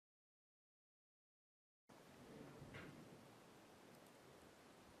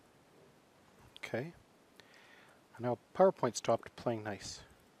Okay. And now PowerPoint stopped playing nice.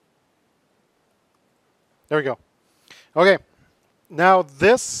 There we go. Okay. Now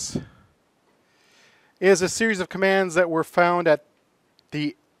this is a series of commands that were found at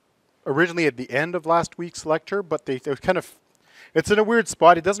originally at the end of last week's lecture, but they kind of, it's in a weird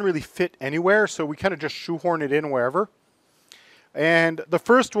spot. It doesn't really fit anywhere, so we kind of just shoehorn it in wherever. And the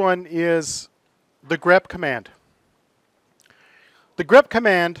first one is the grep command. The grep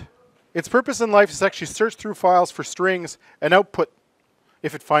command, its purpose in life is to actually search through files for strings and output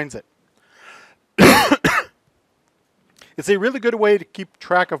if it finds it. It's a really good way to keep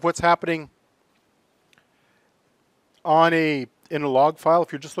track of what's happening in a log file,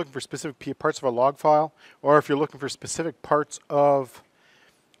 if you're just looking for specific parts of a log file, or if you're looking for specific parts of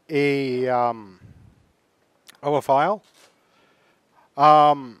a file.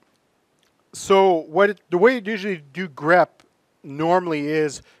 So the way you usually do grep normally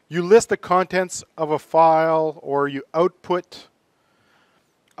is you list the contents of a file, or you output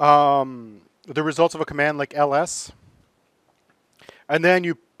the results of a command like ls, and then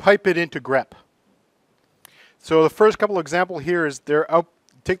you pipe it into grep. So the first couple of examples here is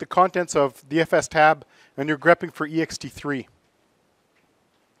take the contents of the FS tab and you're grepping for ext3.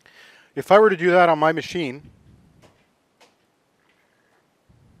 If I were to do that on my machine,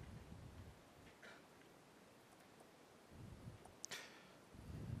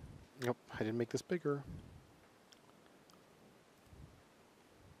 nope, I didn't make this bigger.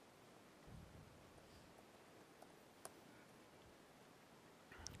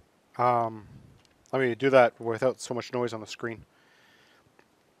 Let me do that without so much noise on the screen.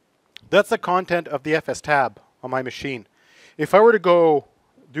 That's the content of the FS tab on my machine. If I were to go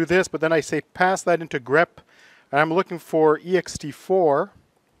do this, but then I say pass that into grep, and I'm looking for ext4,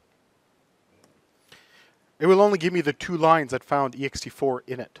 it will only give me the 2 lines that found ext4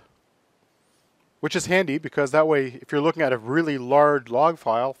 in it. Which is handy, because that way, if you're looking at a really large log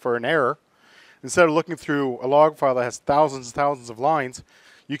file for an error, instead of looking through a log file that has thousands and thousands of lines,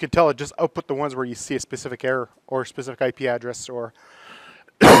 you can tell it just output the ones where you see a specific error or a specific IP address or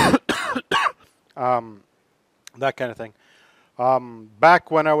that kind of thing. Back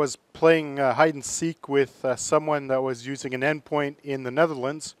when I was playing hide and seek with someone that was using an endpoint in the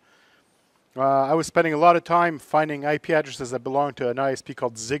Netherlands, I was spending a lot of time finding IP addresses that belonged to an ISP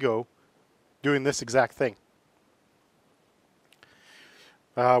called Ziggo doing this exact thing.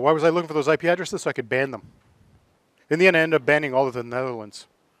 Why was I looking for those IP addresses? So I could ban them. In the end, I ended up banning all of the Netherlands,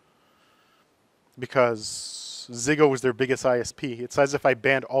 because Ziggo was their biggest ISP. It's as if I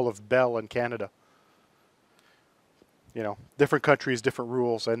banned all of Bell in Canada. You know, different countries, different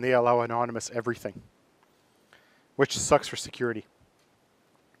rules, and they allow anonymous everything, which sucks for security.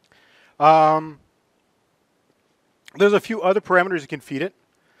 There's a few other parameters you can feed it.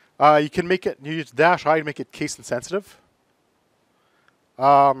 You can make it, you use -I to make it case insensitive.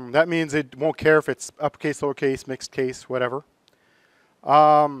 That means it won't care if it's uppercase, lowercase, mixed case, whatever.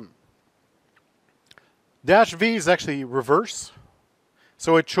 -V is actually reverse.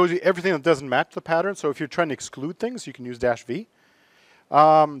 So it shows you everything that doesn't match the pattern. So if you're trying to exclude things, you can use -V.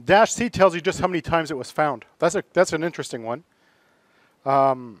 -C tells you just how many times it was found. That's an interesting one.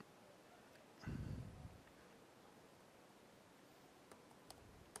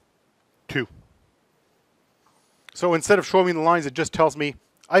 2. So instead of showing me the lines, it just tells me,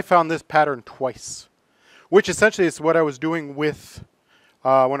 I found this pattern twice. Which essentially is what I was doing with,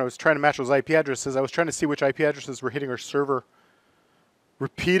 when I was trying to match those IP addresses. I was trying to see which IP addresses were hitting our server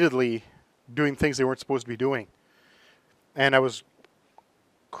repeatedly, doing things they weren't supposed to be doing. And I was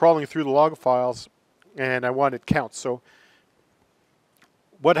crawling through the log files, and I wanted counts. So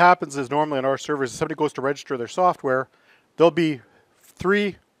what happens is normally on our servers, if somebody goes to register their software, there'll be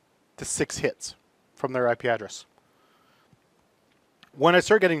 3 to 6 hits from their IP address. When I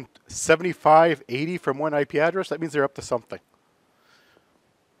start getting 75, 80 from one IP address, that means they're up to something.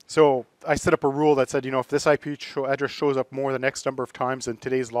 So I set up a rule that said, you know, if this IP address shows up more than X number of times in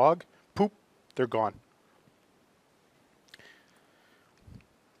today's log, poop, they're gone.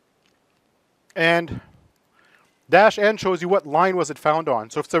 And -N shows you what line was it found on.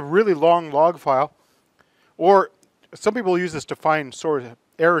 So if it's a really long log file, or some people use this to find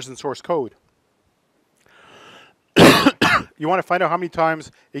errors in source code. You want to find out how many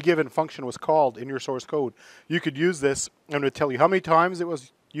times a given function was called in your source code. You could use this, and it will tell you how many times it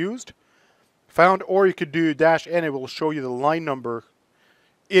was used, found, or you could do -N. It will show you the line number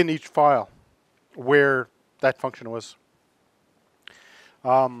in each file where that function was.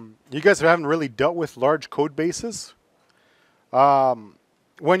 You guys haven't really dealt with large code bases.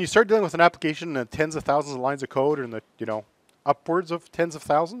 When you start dealing with an application in tens of thousands of lines of code, or in the, upwards of tens of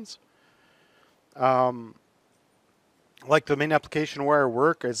thousands, Like the main application where I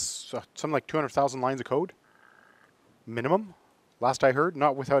work is something like 200,000 lines of code, minimum, last I heard,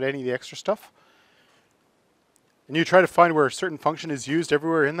 not without any of the extra stuff. And you try to find where a certain function is used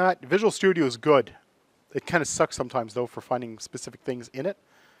everywhere in that. Visual Studio is good. It kind of sucks sometimes, though, for finding specific things in it.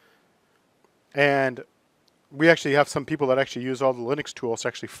 And we actually have some people that actually use all the Linux tools to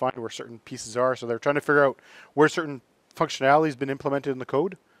actually find where certain pieces are. So they're trying to figure out where certain functionality has been implemented in the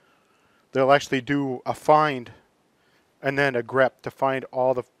code. They'll actually do a find and then a grep to find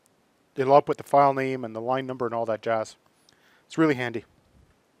all the... It'll output the file name and the line number and all that jazz. It's really handy.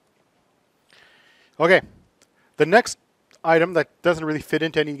 Okay. The next item that doesn't really fit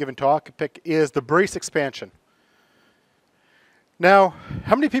into any given topic is the brace expansion. Now,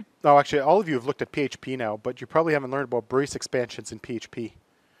 how many people... Oh, actually, all of you have looked at PHP now, but you probably haven't learned about brace expansions in PHP.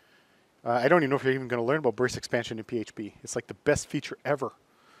 I don't even know if you're even going to learn about brace expansion in PHP. It's like the best feature ever.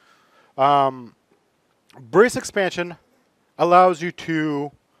 Brace expansion allows you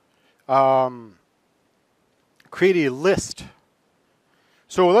to create a list.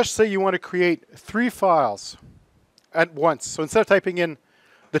 So let's say you want to create 3 files at once. So instead of typing in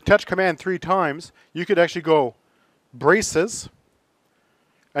the touch command 3 times, you could actually go braces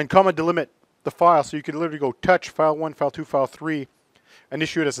and comma delimit the file. So you could literally go touch file 1, file 2, file 3, and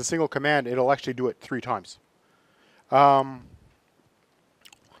issue it as a single command. It'll actually do it 3 times.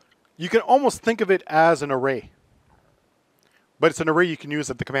 You can almost think of it as an array, but it's an array you can use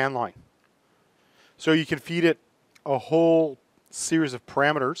at the command line. So you can feed it a whole series of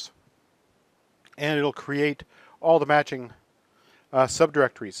parameters, and it'll create all the matching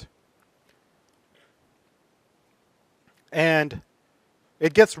subdirectories. And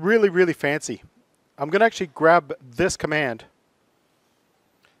it gets really, really fancy. I'm going to actually grab this command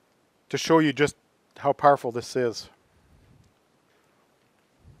to show you just how powerful this is.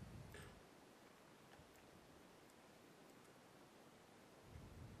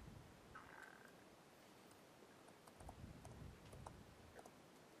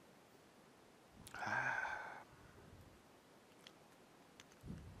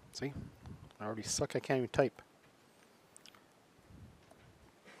 See? I already suck. I can't even type.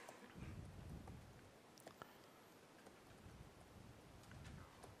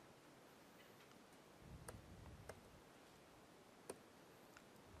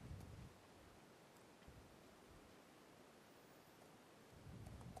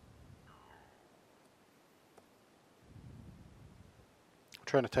 I'm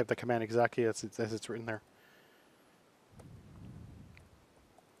trying to type the command exactly as it's written there.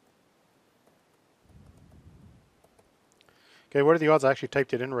 Okay, what are the odds I actually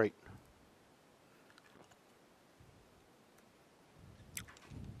typed it in right?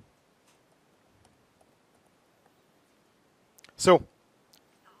 So,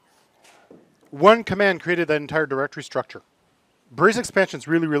 one command created that entire directory structure. Brace expansion is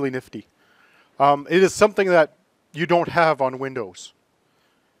really, really nifty. It is something that you don't have on Windows.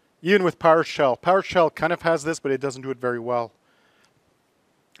 Even with PowerShell. PowerShell kind of has this, but it doesn't do it very well.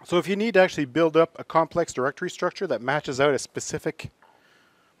 So if you need to actually build up a complex directory structure that matches out a specific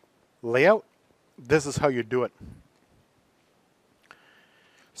layout, this is how you do it.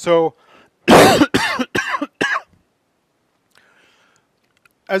 So,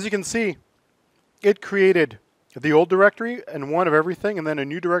 as you can see, it created the old directory and one of everything, and then a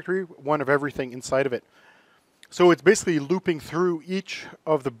new directory, one of everything inside of it. So it's basically looping through each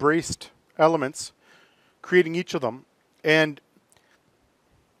of the braced elements, creating each of them, and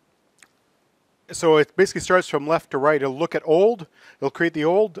so it basically starts from left to right. It'll look at old, it'll create the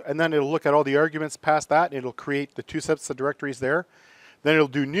old, and then it'll look at all the arguments past that, and it'll create the 2 sets of directories there. Then it'll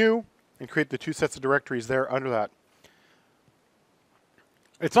do new and create the 2 sets of directories there under that.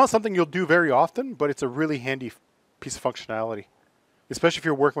 It's not something you'll do very often, but it's a really handy piece of functionality, especially if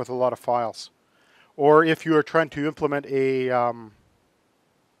you're working with a lot of files. Or if you are trying to implement a,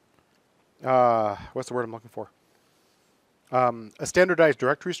 what's the word I'm looking for? A standardized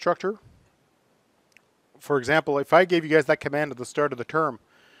directory structure. For example, if I gave you guys that command at the start of the term,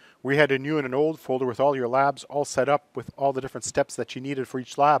 we had a new and an old folder with all your labs all set up with all the different steps that you needed for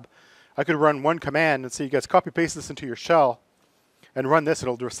each lab. I could run one command and say, you guys copy paste this into your shell and run this.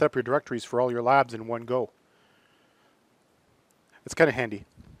 It'll set up your directories for all your labs in one go. It's kind of handy.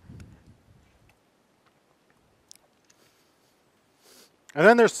 And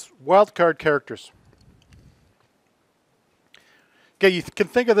then there's wildcard characters. Okay, you can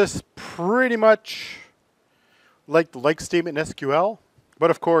think of this pretty much like the like statement in SQL, but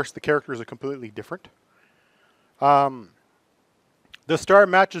of course the characters are completely different. The star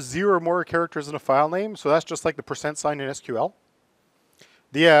matches 0 or more characters in a file name, so that's just like the % sign in SQL.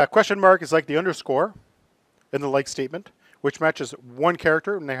 The question mark is like the underscore in the like statement, which matches one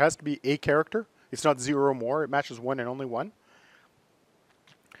character, and there has to be a character. It's not 0 or more. It matches 1 and only 1.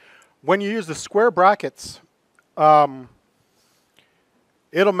 When you use the square brackets, it'll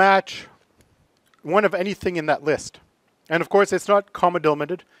match one of anything in that list. And of course, it's not comma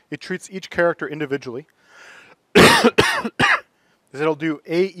delimited. It treats each character individually. It'll do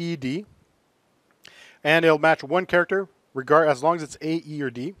A, E, D. And it'll match one character as long as it's A, E, or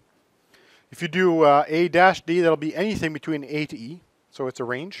D. If you do A-D, that'll be anything between A to E. So it's a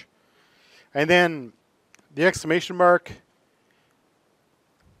range. And then the exclamation mark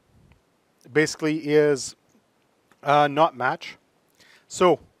basically is not match.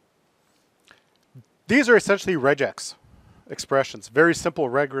 So these are essentially regex expressions, very simple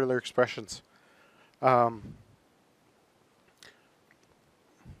regular expressions. I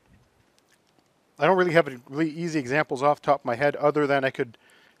don't really have really easy examples off the top of my head other than I could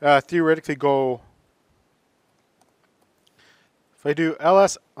theoretically go, if I do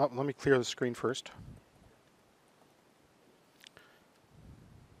ls, let me clear the screen first.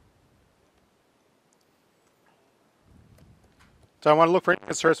 So I want to look for anything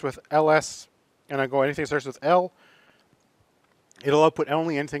that starts with ls, and I go anything that starts with L. It'll output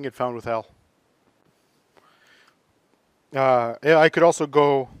only anything it found with L. I could also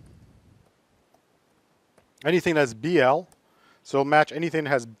go anything that's BL, so it'll match anything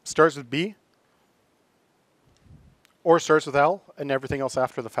that starts with B or starts with L, and everything else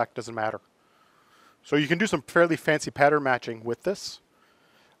after the fact doesn't matter. So you can do some fairly fancy pattern matching with this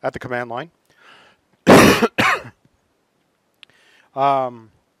at the command line.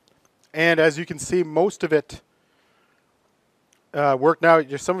 And as you can see, most of it worked. Now,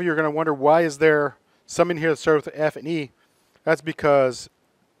 some of you are going to wonder, why is there some in here that start with F and E? That's because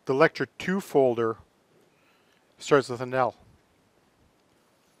the Lecture 2 folder starts with an L.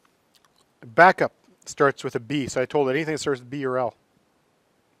 Backup starts with a B, so I told it anything that starts with B or L.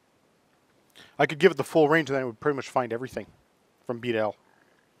 I could give it the full range, and then it would pretty much find everything from B to L.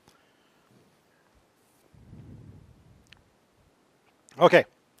 Okay,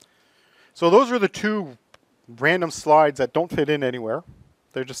 so those are the two random slides that don't fit in anywhere.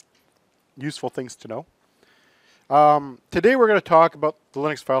 They're just useful things to know. Today we're going to talk about the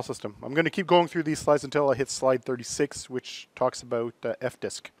Linux file system. I'm going to keep going through these slides until I hit slide 36, which talks about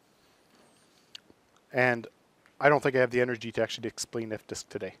fdisk. And I don't think I have the energy to actually explain fdisk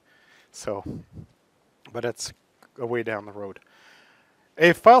today. So, but that's a way down the road.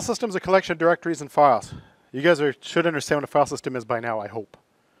 A file system is a collection of directories and files. You guys should understand what a file system is by now, I hope.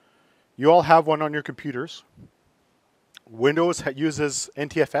 You all have one on your computers. Windows uses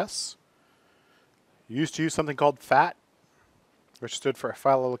NTFS. You used to use something called FAT, which stood for a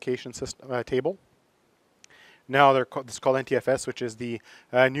file allocation system, table. Now it's called NTFS, which is the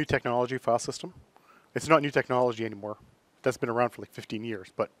new technology file system. It's not new technology anymore. That's been around for like 15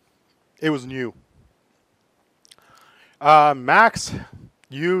 years, but it was new. Macs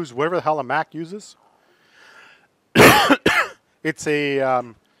use whatever the hell a Mac uses. It's a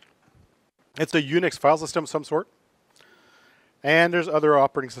Unix file system of some sort. And there's other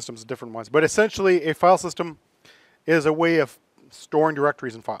operating systems, different ones. But essentially, a file system is a way of storing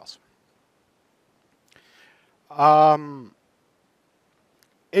directories and files. A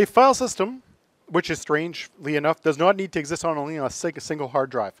file system, which is strangely enough, does not need to exist on only a single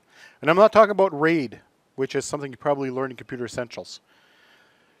hard drive. And I'm not talking about RAID, which is something you probably learned in Computer Essentials.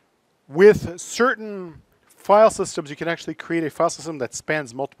 With certain file systems, you can actually create a file system that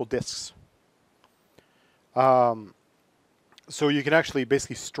spans multiple disks. So you can actually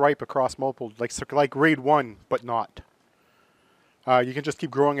basically stripe across multiple, like RAID 1, but not. You can just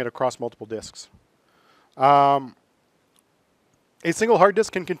keep growing it across multiple disks. A single hard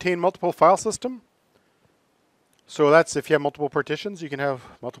disk can contain multiple file systems. So that's if you have multiple partitions, you can have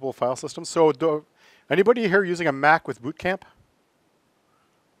multiple file systems. So anybody here using a Mac with Boot Camp?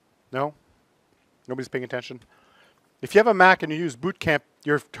 No? Nobody's paying attention? If you have a Mac and you use Boot Camp,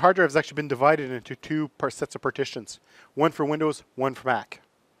 your hard drive has actually been divided into two sets of partitions. One for Windows, one for Mac.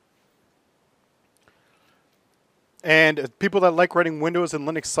 And people that like running Windows and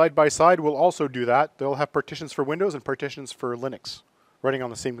Linux side by side will also do that. They'll have partitions for Windows and partitions for Linux running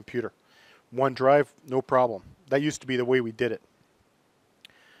on the same computer. One drive, no problem. That used to be the way we did it.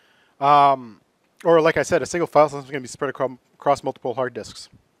 Or like I said, a single file system is going to be spread across multiple hard disks.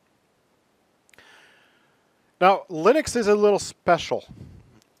 Now, Linux is a little special,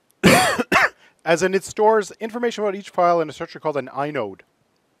 as in it stores information about each file in a structure called an inode.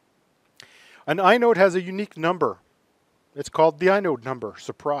 An inode has a unique number. It's called the inode number,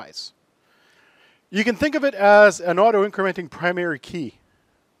 surprise. You can think of it as an auto-incrementing primary key.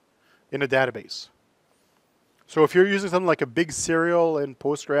 in a database. So if you're using something like a big serial in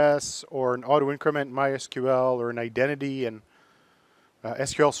Postgres or an auto increment in MySQL or an identity in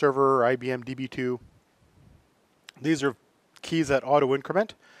SQL Server or IBM DB2, these are keys that auto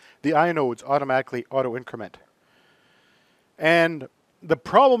increment. The inodes automatically auto increment. And the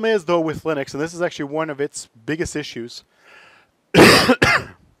problem is, though, with Linux, and this is actually one of its biggest issues,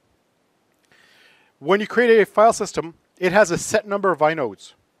 when you create a file system, it has a set number of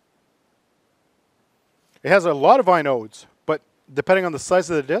inodes. It has a lot of inodes, but depending on the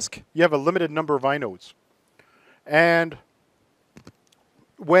size of the disk, you have a limited number of inodes. And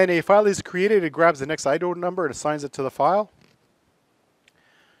when a file is created, it grabs the next inode number and assigns it to the file.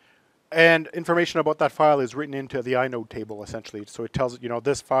 And information about that file is written into the inode table, essentially. So it tells it,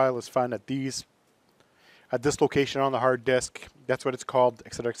 this file is found at this location on the hard disk. That's what it's called,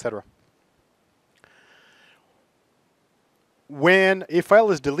 etc., etc. When a file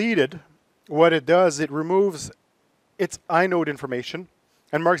is deleted, what it does, it removes its inode information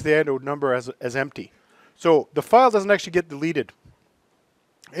and marks the inode number as empty. So the file doesn't actually get deleted.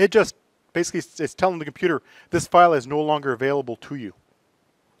 It just basically is telling the computer, this file is no longer available to you.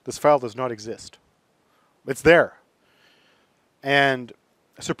 This file does not exist. It's there. And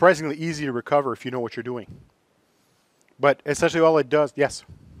surprisingly easy to recover if you know what you're doing. But essentially all it does, yes?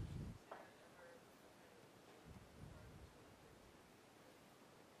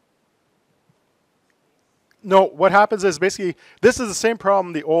 No, what happens is basically, this is the same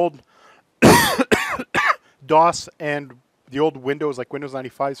problem the old DOS and the old Windows, like Windows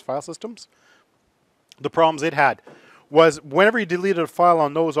 95's file systems. The problems it had was whenever you deleted a file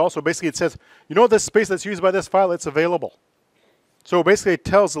on those also, basically it says, this space that's used by this file, it's available. So basically it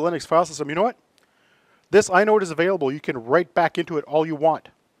tells the Linux file system, you know what? This inode is available. You can write back into it all you want.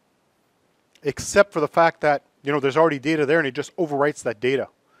 Except for the fact that, there's already data there and it just overwrites that data.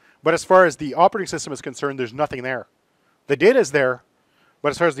 But as far as the operating system is concerned, there's nothing there. The data is there, but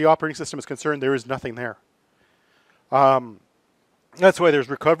as far as the operating system is concerned, there is nothing there. That's why there's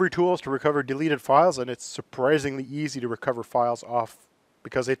recovery tools to recover deleted files, and it's surprisingly easy to recover files off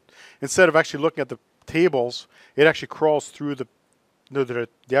because instead of actually looking at the tables, it actually crawls through the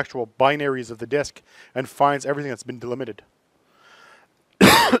actual binaries of the disk and finds everything that's been delimited.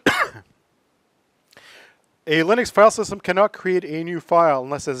 A Linux file system cannot create a new file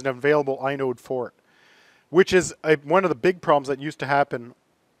unless there's an available inode for it, which is one of the big problems that used to happen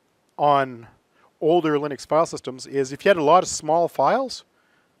on older Linux file systems is if you had a lot of small files,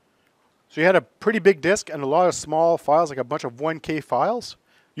 so you had a pretty big disk and a lot of small files, like a bunch of 1K files,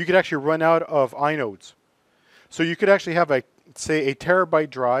 you could actually run out of inodes. So you could actually have say a terabyte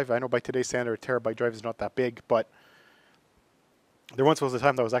drive. I know by today's standard, a terabyte drive is not that big, but there once was a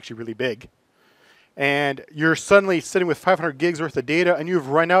time that was actually really big. And you're suddenly sitting with 500 gigs worth of data and you've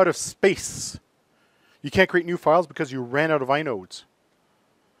run out of space. You can't create new files because you ran out of inodes.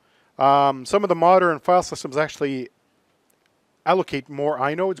 Some of the modern file systems actually allocate more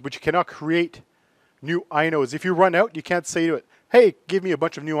inodes, but you cannot create new inodes. If you run out, you can't say to it, hey, give me a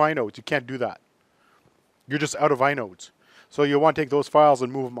bunch of new inodes. You can't do that. You're just out of inodes. So you'll want to take those files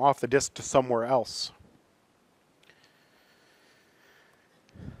and move them off the disk to somewhere else.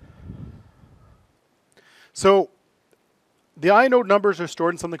 So the inode numbers are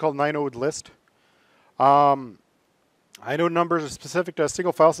stored in something called an inode list. Inode numbers are specific to a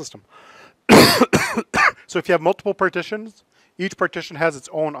single file system. So if you have multiple partitions, each partition has its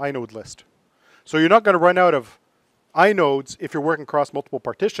own inode list. So you're not going to run out of inodes if you're working across multiple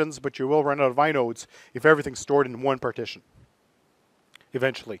partitions, but you will run out of inodes if everything's stored in one partition,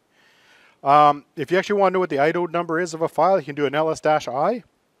 eventually. If you actually want to know what the inode number is of a file, you can do an ls-i.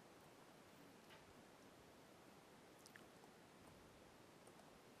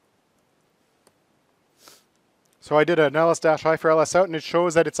 So I did an ls-i for ls out, and it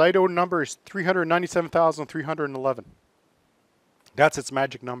shows that its inode number is 397,311. That's its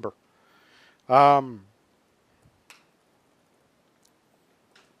magic number.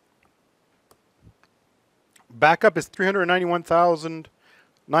 Backup is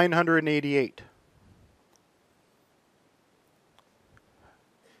 391,988.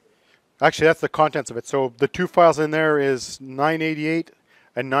 Actually, that's the contents of it. So the two files in there is 988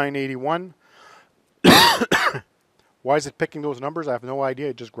 and 981. Why is it picking those numbers? I have no idea.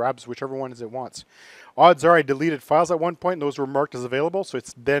 It just grabs whichever one it wants. Odds are I deleted files at one point, and those were marked as available, so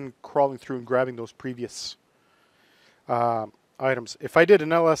it's then crawling through and grabbing those previous items. If I did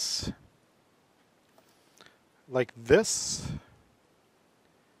an ls like this,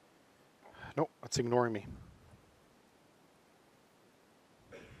 no, it's ignoring me.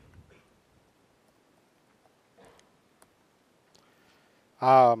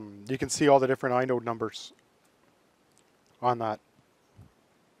 You can see all the different inode numbers on that.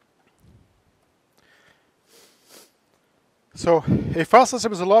 So a file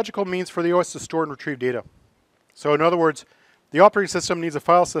system is a logical means for the OS to store and retrieve data. So in other words, the operating system needs a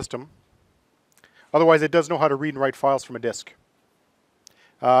file system. Otherwise, it does know how to read and write files from a disk.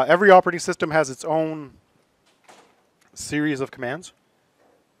 Every operating system has its own series of commands.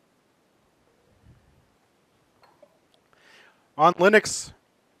 On Linux,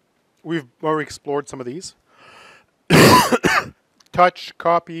 we've already explored some of these. Touch,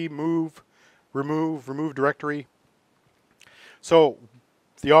 copy, move, remove directory. So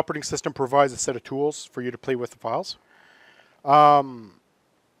the operating system provides a set of tools for you to play with the files. And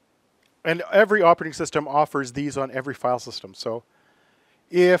every operating system offers these on every file system. So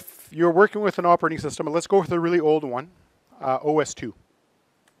if you're working with an operating system, and let's go with a really old one, OS2.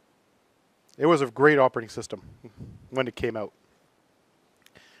 It was a great operating system when it came out.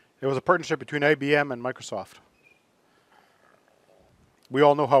 It was a partnership between IBM and Microsoft. We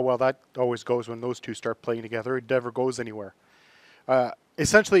all know how well that always goes when those two start playing together. It never goes anywhere.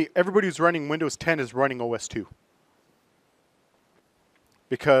 Essentially, everybody who's running Windows 10 is running OS2.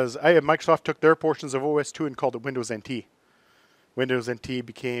 Because Microsoft took their portions of OS2 and called it Windows NT. Windows NT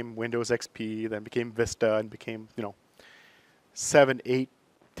became Windows XP, then became Vista, and became, 7, 8,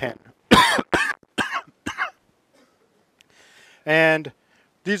 10. And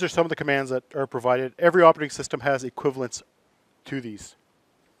these are some of the commands that are provided. Every operating system has equivalents to these.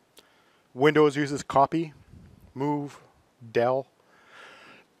 Windows uses copy, move, del.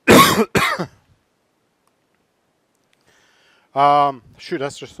 Shoot,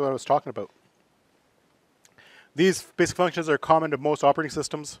 that's just what I was talking about. These basic functions are common to most operating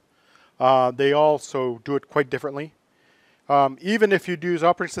systems. They also do it quite differently. Even if you use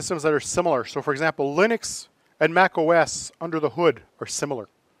operating systems that are similar. So for example, Linux and Mac OS under the hood are similar.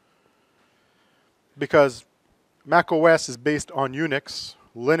 Because Mac OS is based on Unix.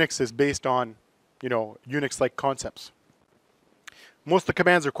 Linux is based on, Unix-like concepts. Most of the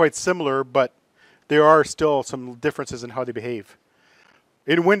commands are quite similar, but there are still some differences in how they behave.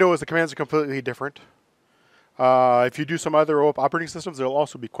 In Windows, the commands are completely different. If you do some other operating systems, they'll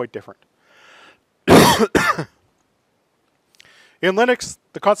also be quite different. In Linux,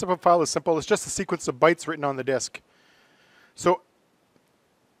 the concept of a file is simple. It's just a sequence of bytes written on the disk. So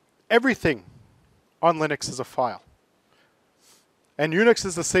everything on Linux is a file. And Unix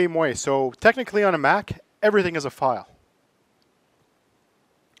is the same way. So technically on a Mac, everything is a file.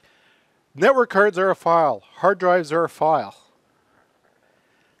 Network cards are a file. Hard drives are a file.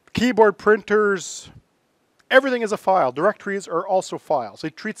 Keyboard printers, everything is a file. Directories are also files.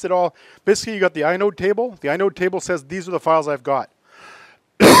 It treats it all. Basically, you got the inode table. The inode table says these are the files I've got.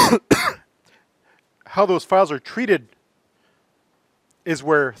 How those files are treated is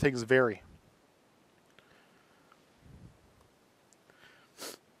where things vary.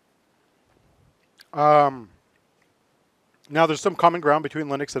 Now, there's some common ground between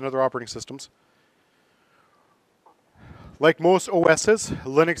Linux and other operating systems. Like most OSs,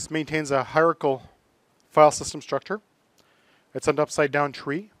 Linux maintains a hierarchical file system structure. It's an upside-down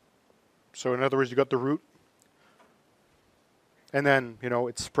tree. So in other words, you got the root. And then,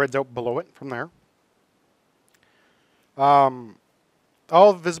 it spreads out below it from there.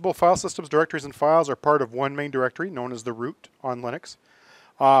 All visible file systems, directories, and files are part of one main directory known as the root on Linux.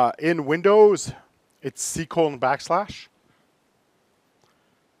 In Windows, it's C:\\.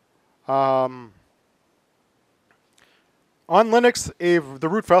 On Linux, the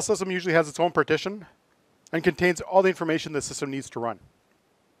root file system usually has its own partition and contains all the information the system needs to run.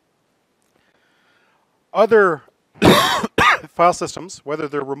 Other file systems, whether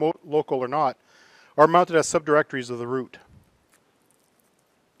they're remote, local, or not, are mounted as subdirectories of the root.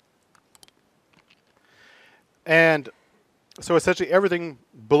 And so essentially everything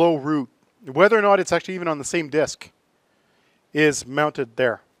below root, whether or not it's actually even on the same disk, is mounted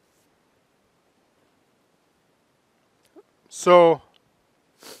there. So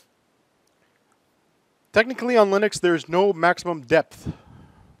technically on Linux, there's no maximum depth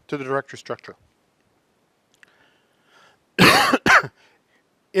to the directory structure.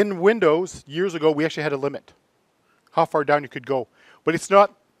 In Windows, years ago, we actually had a limit, how far down you could go. But it's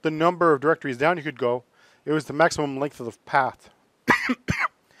not the number of directories down you could go, it was the maximum length of the path.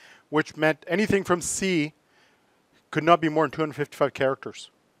 Which meant anything from C could not be more than 255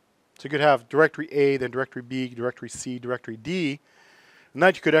 characters. So you could have directory A, then directory B, directory C, directory D, and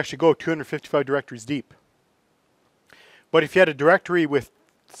that you could actually go 255 directories deep. But if you had a directory with,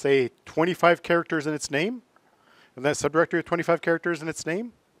 say, 25 characters in its name, and then a subdirectory with 25 characters in its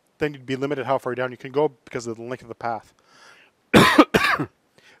name, then you'd be limited how far down you can go because of the length of the path.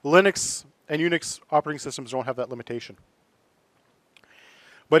 Linux and Unix operating systems don't have that limitation.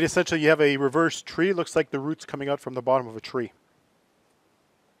 But essentially you have a reverse tree. Looks like the roots coming out from the bottom of a tree.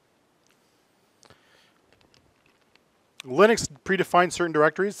 Linux predefined certain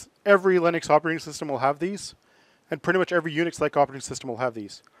directories. Every Linux operating system will have these. And pretty much every Unix-like operating system will have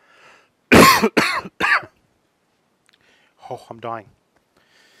these. Oh, I'm dying.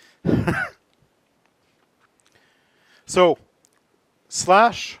 So,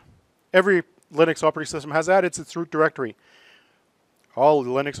 / every Linux operating system has that. It's its root directory. All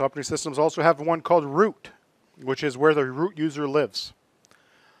Linux operating systems also have one called root, which is where the root user lives.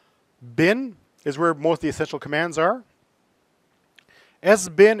 Bin is where most of the essential commands are.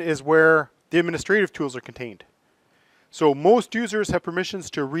 Sbin is where the administrative tools are contained. So most users have permissions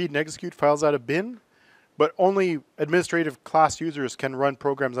to read and execute files out of bin, but only administrative class users can run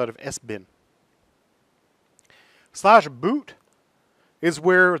programs out of sbin. /boot is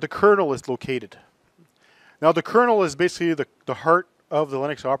where the kernel is located. Now the kernel is basically the heart of the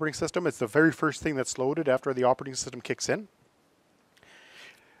Linux operating system. It's the very first thing that's loaded after the operating system kicks in.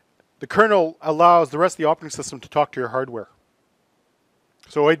 The kernel allows the rest of the operating system to talk to your hardware.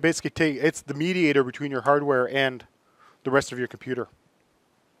 So it basically it's the mediator between your hardware and the rest of your computer.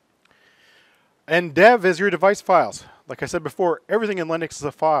 And dev is your device files. Like I said before, everything in Linux is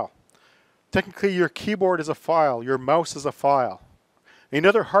a file. Technically, your keyboard is a file. Your mouse is a file.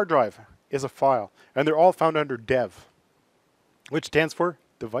 Another hard drive is a file. And they're all found under dev, which stands for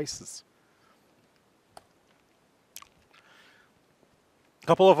devices. A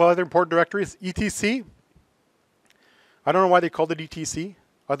couple of other important directories. etc. I don't know why they called it etc,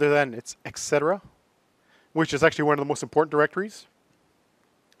 other than it's etc., which is actually one of the most important directories.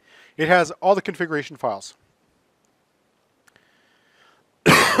 It has all the configuration files.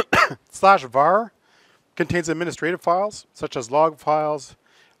 /var contains administrative files, such as log files.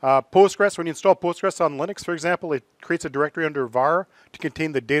 Postgres, when you install Postgres on Linux, for example, it creates a directory under var to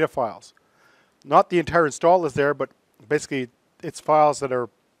contain the data files. Not the entire install is there, but basically it's files that it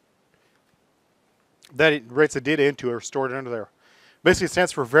writes the data into are stored under there. Basically it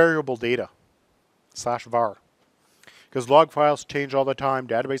stands for variable data, /var. Because log files change all the time,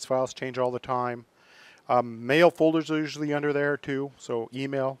 database files change all the time. Mail folders are usually under there too, so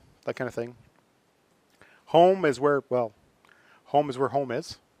email, that kind of thing. Home is where home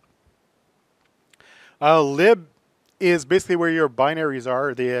is. Lib is basically where your binaries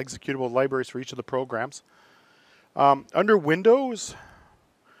are, the executable libraries for each of the programs. Under Windows,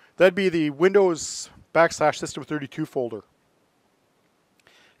 that'd be the Windows /system32 folder.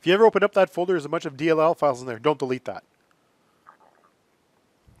 If you ever open up that folder, there's a bunch of DLL files in there. Don't delete that.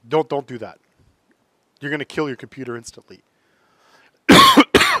 Don't do that. You're going to kill your computer instantly.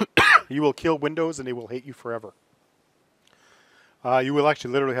 You will kill Windows and they will hate you forever. You will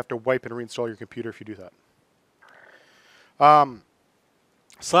actually literally have to wipe and reinstall your computer if you do that.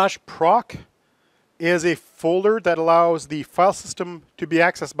 /proc is a folder that allows the file system to be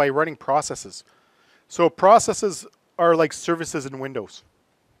accessed by running processes. So processes are like services in Windows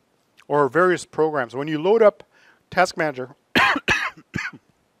or various programs. When you load up Task Manager,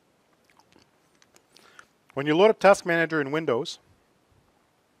 when you load up Task Manager in Windows,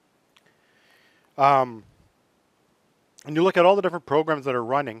 and you look at all the different programs that are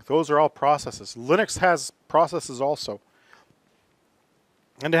running, those are all processes. Linux has processes also.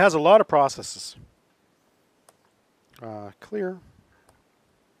 And it has a lot of processes. Clear.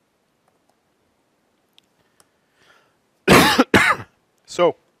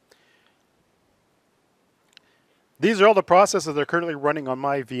 So, these are all the processes that are currently running on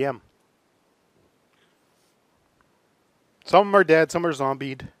my VM. Some of them are dead, some are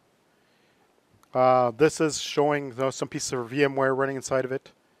zombied. This is showing some pieces of VMware running inside of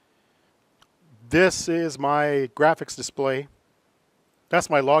it. This is my graphics display. That's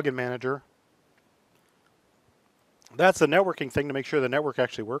my login manager. That's the networking thing to make sure the network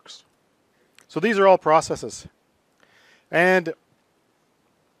actually works. So these are all processes. And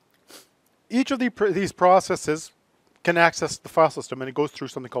each of these processes can access the file system, and it goes through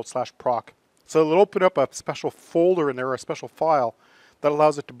something called /proc. So it'll open up a special folder in there, or a special file, that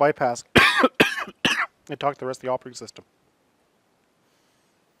allows it to bypass and talk to the rest of the operating system.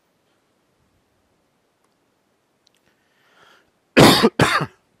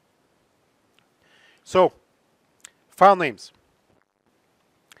 So, file names.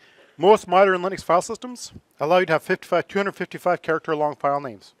 Most modern Linux file systems allow you to have 255 character long file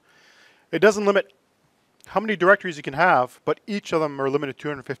names. It doesn't limit how many directories you can have, but each of them are limited to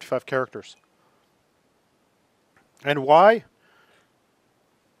 255 characters. And why?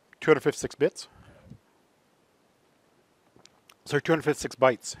 256 bits. So 256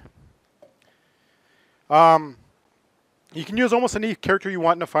 bytes. You can use almost any character you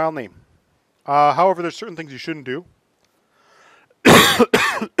want in a file name. However, there's certain things you shouldn't do.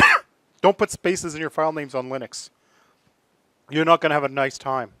 Don't put spaces in your file names on Linux. You're not going to have a nice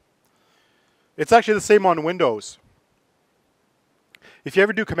time. It's actually the same on Windows. If you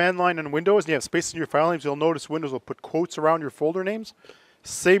ever do command line on Windows and you have spaces in your file names, you'll notice Windows will put quotes around your folder names.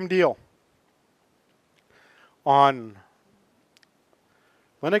 Same deal. On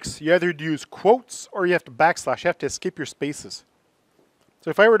Linux, you either use quotes or you have to backslash. You have to skip your spaces. So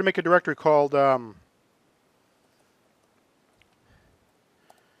if I were to make a directory called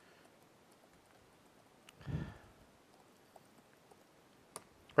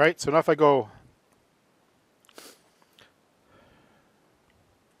right, so now if I go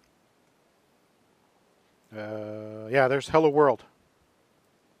yeah, there's Hello World.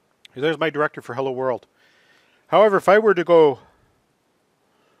 There's my directory for Hello World. However, if I were to go,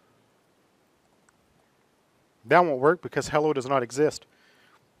 that won't work because hello does not exist.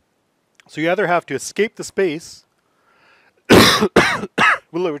 So you either have to escape the space,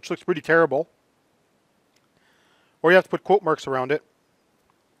 which looks pretty terrible, or you have to put quote marks around it,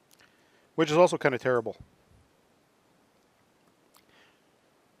 which is also kind of terrible.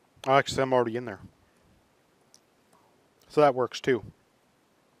 Actually, I'm already in there. So that works too.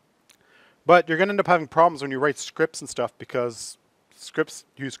 But you're going to end up having problems when you write scripts and stuff because scripts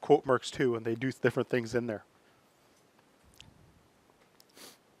use quote marks too and they do different things in there.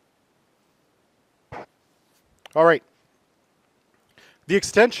 All right. The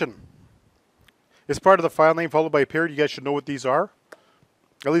extension is part of the file name followed by a period. You guys should know what these are.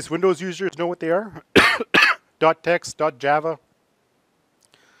 At least Windows users know what they are. .text, .java,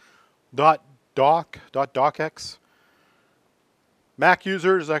 .doc, .docx. Mac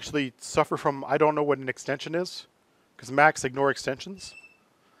users actually suffer from, I don't know what an extension is, because Macs ignore extensions.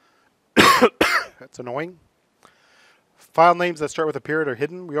 That's annoying. File names that start with a period are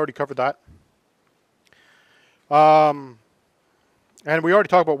hidden. We already covered that. And we already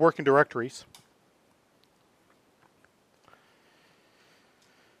talked about working directories.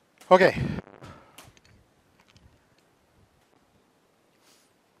 Okay.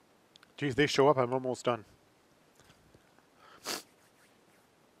 Geez, they show up. I'm almost done.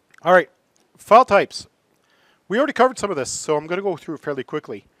 All right, file types. We already covered some of this, so I'm going to go through it fairly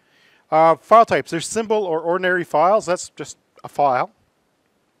quickly. File types. There's simple or ordinary files. That's just a file.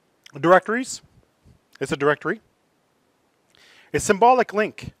 Directories. It's a directory. A symbolic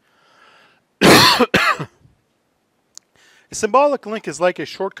link. A symbolic link is like a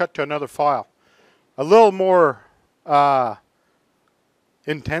shortcut to another file. A little more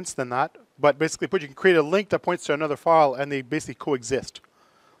intense than that, but basically you can create a link that points to another file and they basically coexist.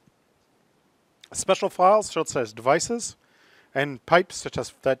 Special files, such as devices, and pipes, such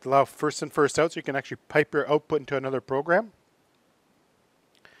as that allow first in, first out, so you can actually pipe your output into another program.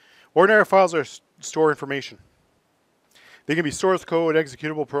 Ordinary files are store information. They can be source code,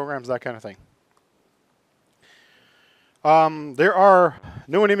 executable programs, that kind of thing. There are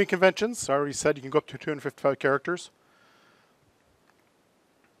no naming conventions. I already said you can go up to 255 characters.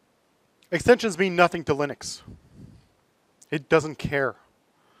 Extensions mean nothing to Linux. It doesn't care.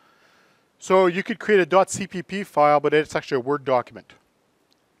 So you could create a .cpp file, but it's actually a Word document.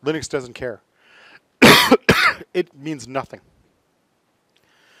 Linux doesn't care. It means nothing.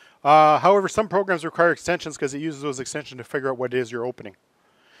 However, some programs require extensions because it uses those extensions to figure out what it is you're opening.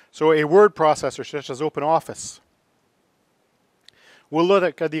 So a word processor such as OpenOffice will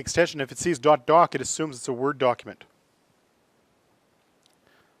look at the extension. If it sees .doc, it assumes it's a Word document.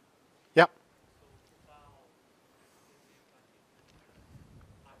 Yep.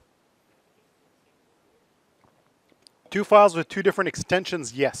 Two files with two different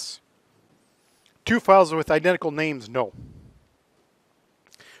extensions, yes. Two files with identical names, no.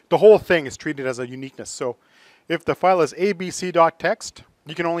 The whole thing is treated as a uniqueness. So if the file is abc.txt,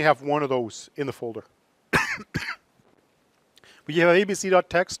 you can only have one of those in the folder. But you have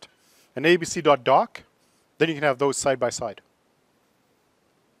abc.txt and abc.doc, then you can have those side by side.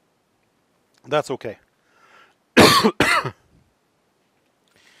 That's okay.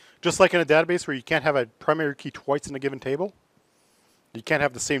 Just like in a database where you can't have a primary key twice in a given table, you can't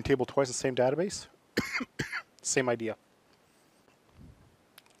have the same table twice in the same database. Same idea.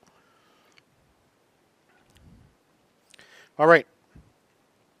 All right.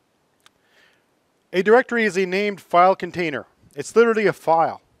 A directory is a named file container. It's literally a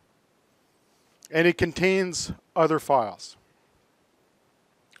file. And it contains other files.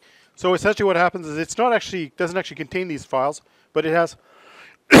 So essentially what happens is doesn't actually contain these files, but it has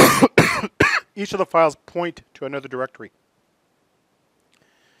each of the files point to another directory.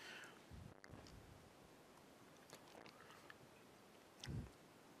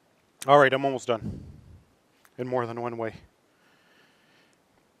 All right, I'm almost done in more than one way.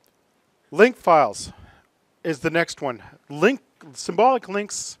 Link files is the next one. Symbolic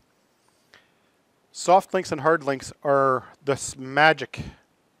links, soft links, and hard links are the magic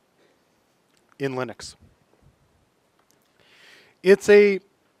in Linux. It's a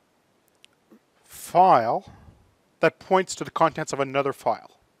file that points to the contents of another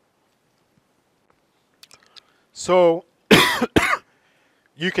file. So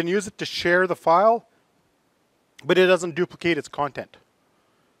you can use it to share the file, but it doesn't duplicate its content.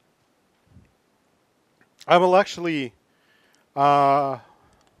 I will actually show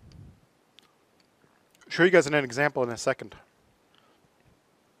you guys an example in a second.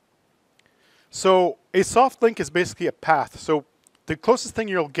 So a soft link is basically a path. So the closest thing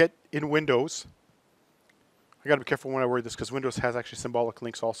you'll get in Windows, I got to be careful when I word this because Windows has actually symbolic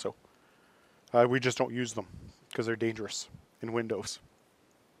links also. We just don't use them because they're dangerous in Windows.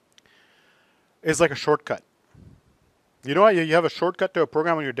 It's like a shortcut. You know what? You have a shortcut to a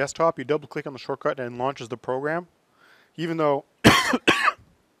program on your desktop. You double click on the shortcut and it launches the program. Even though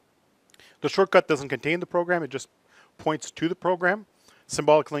the shortcut doesn't contain the program, it just points to the program.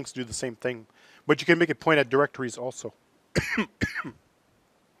 Symbolic links do the same thing. But you can make it point at directories also.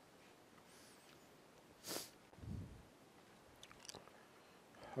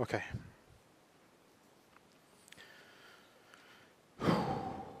 Okay.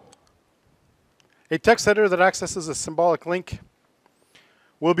 A text editor that accesses a symbolic link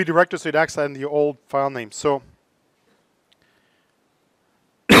will be directed so it acts on the old file name. So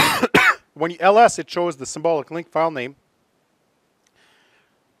when you ls, it shows the symbolic link file name.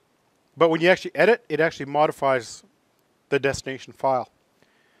 But when you actually edit, it actually modifies the destination file.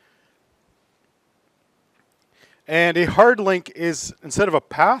 And a hard link is, instead of a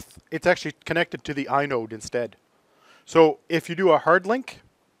path, it's actually connected to the inode instead. So if you do a hard link,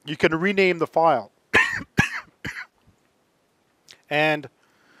 you can rename the file. And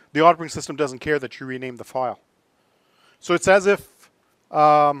the operating system doesn't care that you rename the file. So it's as if,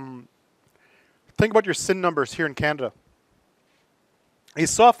 think about your SIN numbers here in Canada. A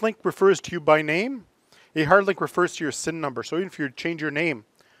soft link refers to you by name. A hard link refers to your SIN number. So even if you change your name,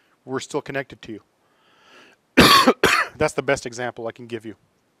 we're still connected to you. That's the best example I can give you.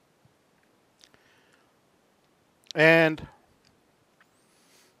 And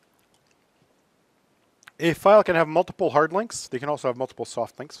a file can have multiple hard links. They can also have multiple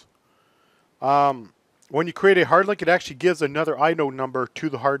soft links. When you create a hard link, it actually gives another inode number to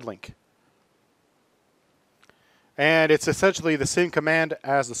the hard link. And it's essentially the same command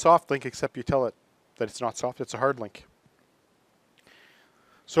as the soft link, except you tell it that it's not soft, it's a hard link.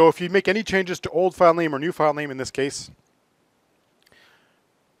 So if you make any changes to old file name or new file name in this case, it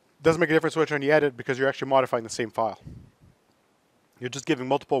doesn't make a difference which one you edit because you're actually modifying the same file. You're just giving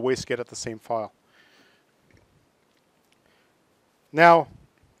multiple ways to get at the same file. Now,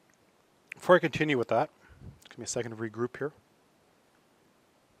 before I continue with that, give me a second to regroup here.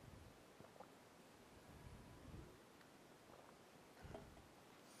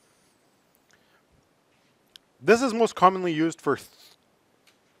 This is most commonly used for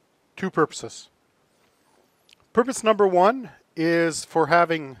two purposes. Purpose number one is for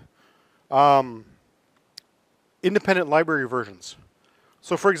having independent library versions.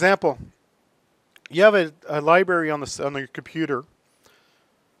 So for example, you have a library on your computer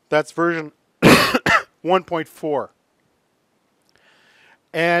that's version 1.4.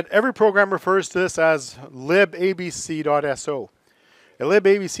 And every program refers to this as libabc.so. A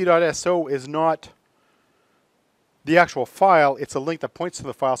libabc.so is not the actual file, it's a link that points to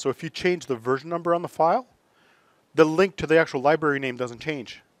the file. So if you change the version number on the file, the link to the actual library name doesn't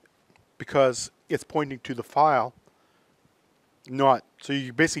change because it's pointing to the file, not. So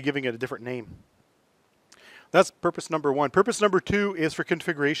you're basically giving it a different name. That's purpose number one. Purpose number two is for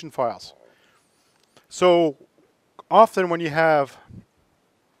configuration files. So often when you have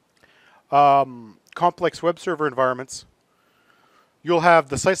complex web server environments, you'll have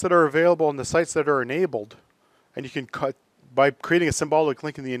the sites that are available and the sites that are enabled. And you can cut, by creating a symbolic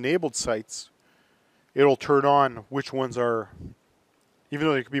link in the enabled sites, it'll turn on which ones are, even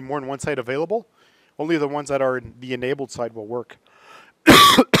though there could be more than one site available, only the ones that are in the enabled side will work.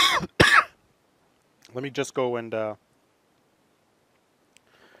 Let me just go and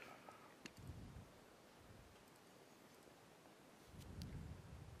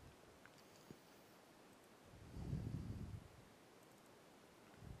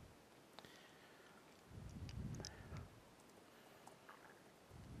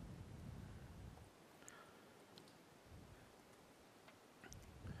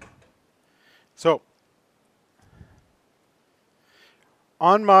so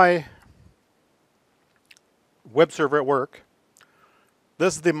on my web server at work,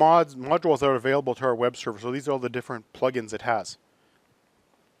 this is the modules that are available to our web server. So these are all the different plugins it has.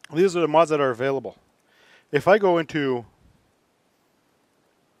 These are the mods that are available. If I go into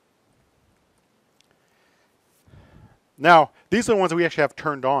now, these are the ones that we actually have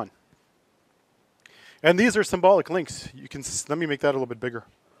turned on. And these are symbolic links. You can let me make that a little bit bigger.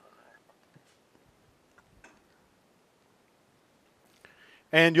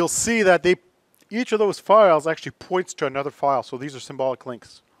 And you'll see that each of those files actually points to another file. So these are symbolic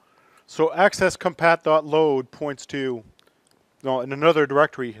links. So accesscompat.load points to, in another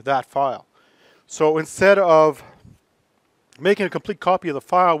directory, that file. So instead of making a complete copy of the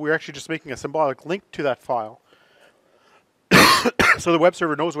file, we're actually just making a symbolic link to that file. So the web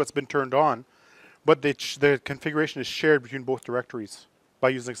server knows what's been turned on, but the configuration is shared between both directories by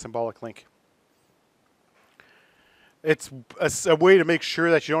using a symbolic link. It's a way to make sure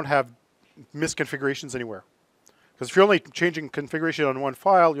that you don't have misconfigurations anywhere. Because if you're only changing configuration on one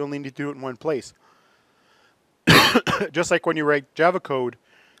file, you only need to do it in one place. Just like when you write Java code,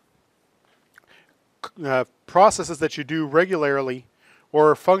 processes that you do regularly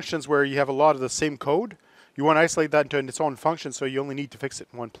or functions where you have a lot of the same code, you want to isolate that into its own function, so you only need to fix it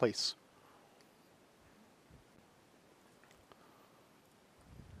in one place.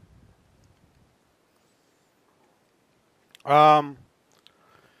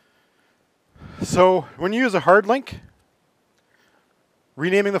 So when you use a hard link,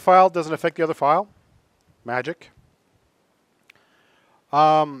 renaming the file doesn't affect the other file. Magic.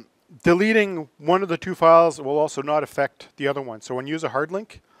 Deleting one of the two files will also not affect the other one. So when you use a hard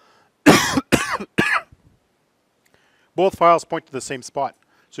link, both files point to the same spot.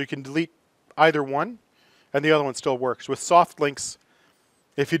 So you can delete either one, and the other one still works. With soft links,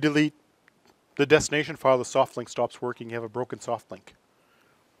 if you delete the destination file, the soft link stops working. You have a broken soft link.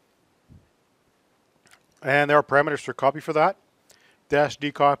 And there are parameters for copy for that.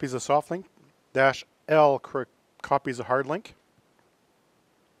 -D copies a soft link. -L copies a hard link.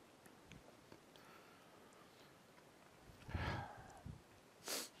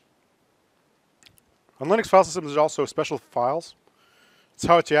 On Linux file systems, there's also special files. It's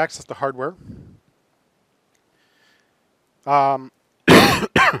how you access the hardware.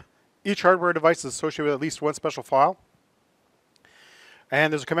 Each hardware device is associated with at least one special file.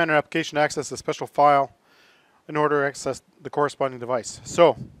 And there's a command or application to access a special file in order to access the corresponding device.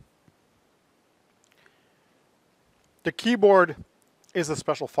 So, the keyboard is a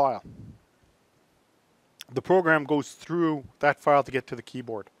special file. The program goes through that file to get to the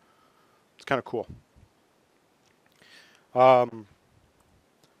keyboard. It's kind of cool. Let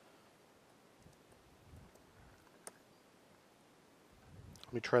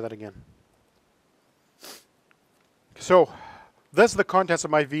me try that again. So, this is the contents of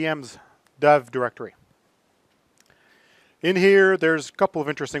my VM's dev directory. In here, there's a couple of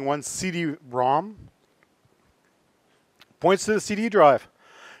interesting ones. CD-ROM points to the CD drive.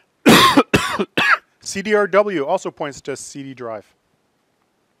 CDRW also points to CD drive.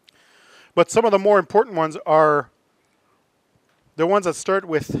 But some of the more important ones are the ones that start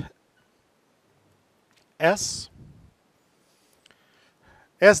with S.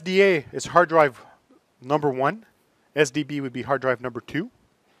 SDA is hard drive number 1. SDB would be hard drive number 2.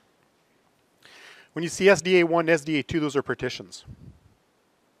 When you see SDA1, SDA2, those are partitions.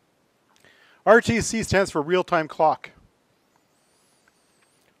 RTC stands for real-time clock.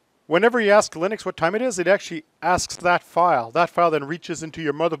 Whenever you ask Linux what time it is, it actually asks that file. That file then reaches into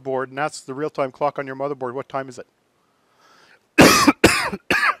your motherboard and asks the real-time clock on your motherboard, what time is it?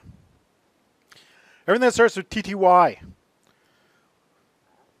 Everything that starts with TTY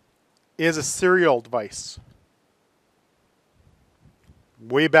is a serial device.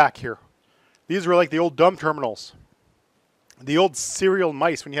 Way back here. These were like the old dumb terminals. The old serial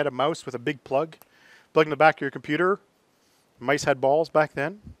mice, when you had a mouse with a big plug in the back of your computer. Mice had balls back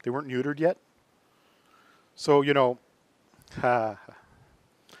then. They weren't neutered yet. So, you know,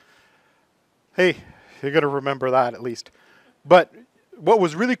 hey, you're going to remember that at least. But what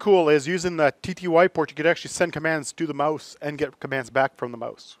was really cool is using the TTY port, you could actually send commands to the mouse and get commands back from the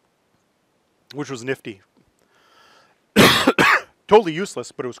mouse, which was nifty. Totally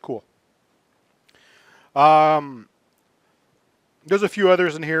useless, but it was cool. There's a few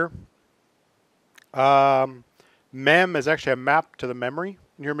others in here. Mem is actually a map to the memory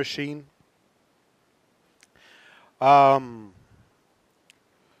in your machine. Yeah,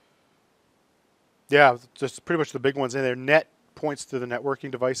 just pretty much the big ones in there. Net points to the networking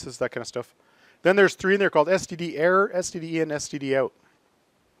devices, that kind of stuff. Then there's 3 in there called STD error, STD in, STD out.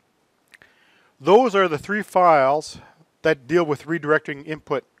 Those are the 3 files that deal with redirecting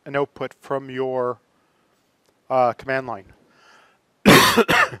input and output from your command line.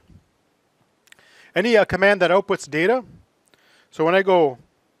 Any command that outputs data, so when I go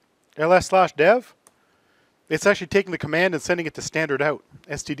ls/dev, it's actually taking the command and sending it to standard out,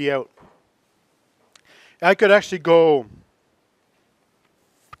 std out. I could actually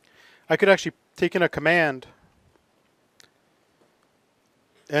take in a command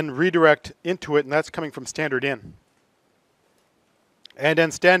and redirect into it, and that's coming from standard in. And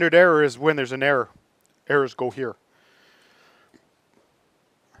then standard error is when there's an error. Errors go here.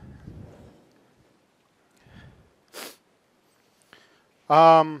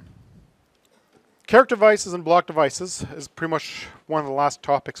 Character devices and block devices is pretty much one of the last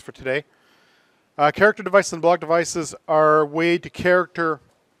topics for today. Character devices and block devices are a way to character.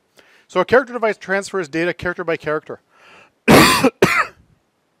 So a character device transfers data character by character.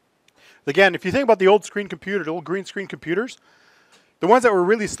 Again, if you think about the old screen computer, the old green screen computers, the ones that were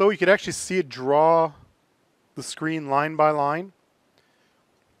really slow, you could actually see it draw the screen line by line.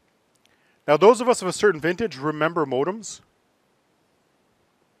 Now, those of us of a certain vintage remember modems.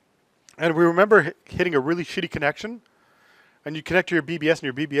 And we remember hitting a really shitty connection. And you connect to your BBS, and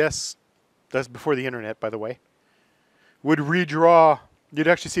your BBS, that's before the internet, by the way, would redraw. You'd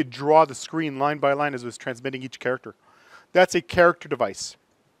actually see it draw the screen line by line as it was transmitting each character. That's a character device.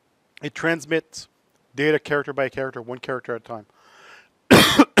 It transmits data character by character, one character at a time.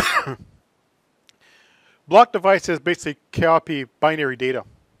 Block device is basically copy binary data.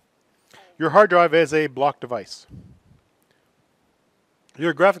 Your hard drive is a block device.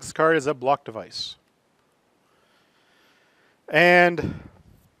 Your graphics card is a block device. And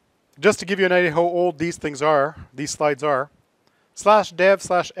just to give you an idea how old these things are, these slides are,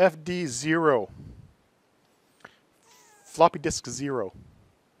 /dev/fd0, floppy disk 0.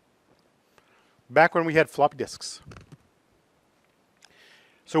 Back when we had floppy disks.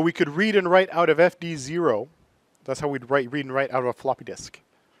 So we could read and write out of FD0. That's how we'd read and write out of a floppy disk.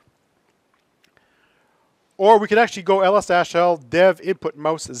 Or we could actually go ls-l dev input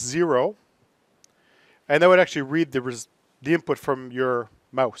mouse 0. And that would actually read the input from your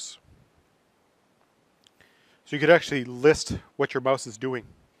mouse. So you could actually list what your mouse is doing,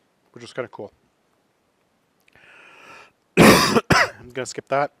 which is kind of cool. I'm going to skip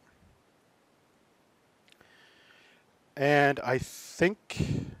that. And I think,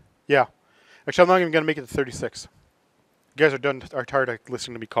 yeah. Actually, I'm not even going to make it to 36. You guys are tired of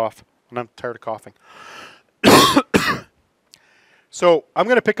listening to me cough, and I'm tired of coughing. So I'm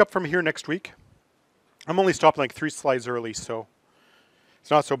going to pick up from here next week. I'm only stopping like 3 slides early, so it's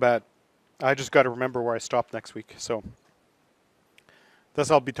not so bad. I just got to remember where I stopped next week. So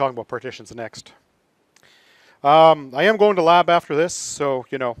that's I'll be talking about partitions next. I am going to lab after this, so,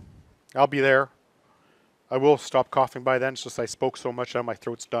 you know, I'll be there. I will stop coughing by then. It's just I spoke so much that my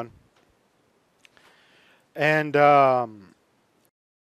throat's done. And